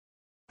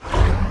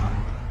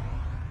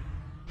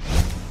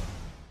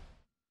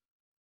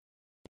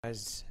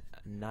guys,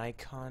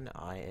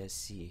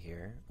 niCONISC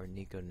here, or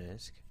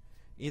niCONISC,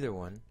 either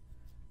one.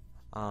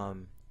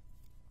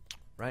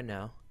 Right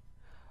now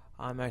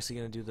I'm actually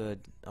going to do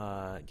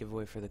the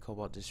giveaway for the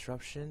Cobalt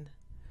Disruption.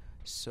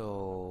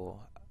 So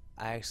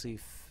I'm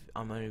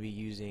going to be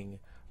using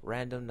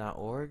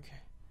random.org.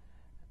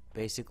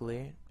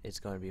 Basically it's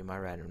going to be my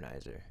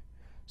randomizer.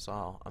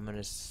 So I'm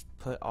going to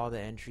put all the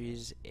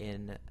entries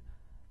in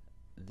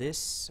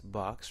this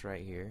box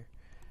right here,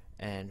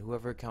 and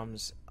whoever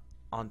comes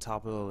on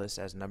top of the list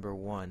as number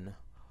 1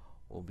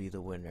 will be the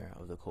winner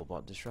of the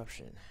Cobalt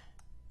Disruption.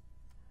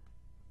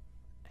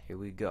 Here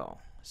we go.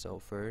 So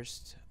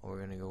first we're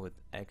gonna go with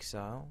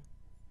Exile.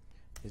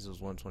 His was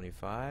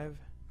 125.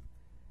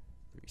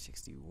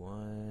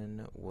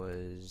 361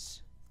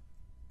 was,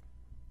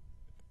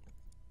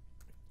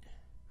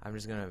 I'm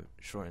just gonna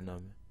shorten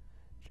them,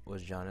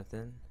 was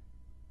Jonathan.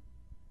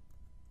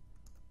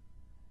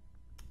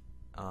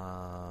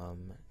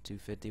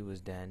 250 was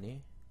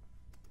Danny.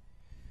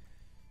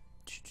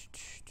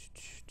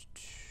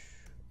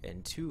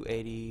 And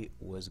 280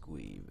 was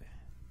Gweeb.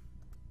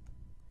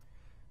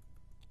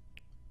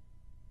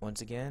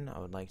 Once again, I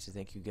would like to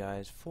thank you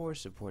guys for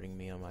supporting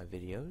me on my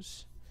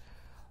videos.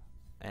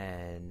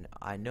 And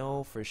I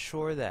know for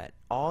sure that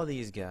all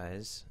these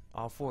guys,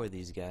 all 4 of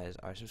these guys,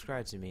 are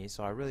subscribed to me,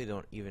 so I really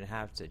don't even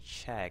have to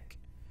check.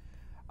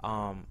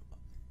 I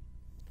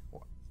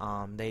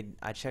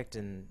checked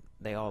and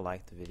they all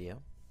liked the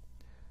video.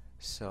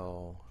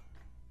 So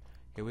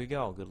here we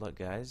go. Good luck,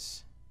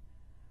 guys.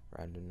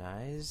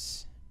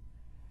 Randomize.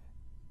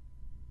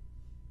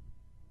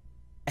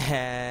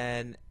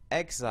 And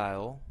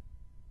Exile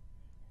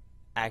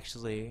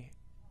actually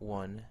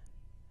won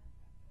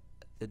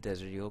the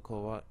Desert Eagle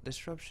Cobalt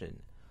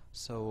Disruption.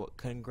 So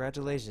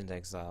congratulations,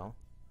 Exile,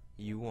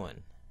 you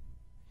won.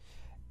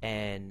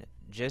 And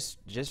just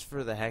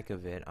for the heck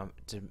of it,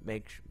 to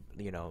make,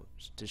 you know,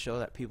 to show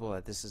that people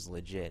that this is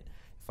legit,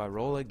 if I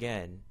roll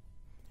again,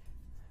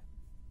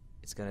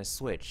 it's gonna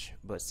switch.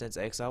 But since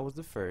Exile was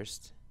the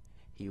first,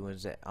 he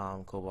wins the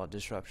Cobalt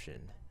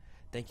Disruption.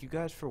 Thank you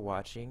guys for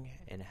watching,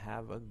 and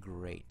have a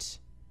great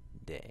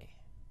day.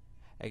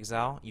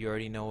 Exile, you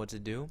already know what to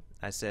do.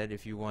 I said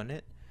if you won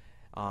it,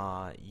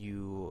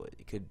 you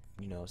could,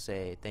 you know,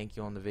 say thank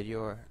you on the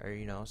video, or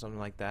you know, something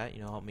like that,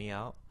 you know, help me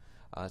out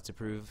to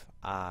prove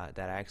that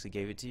I actually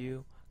gave it to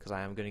you, because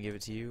I am going to give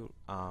it to you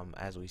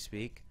as we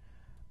speak.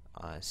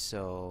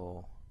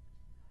 So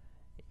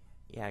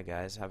yeah,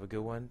 guys, have a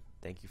good one.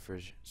 Thank you for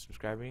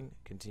subscribing.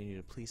 Continue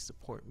to please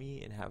support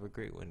me, and have a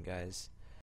great one, guys.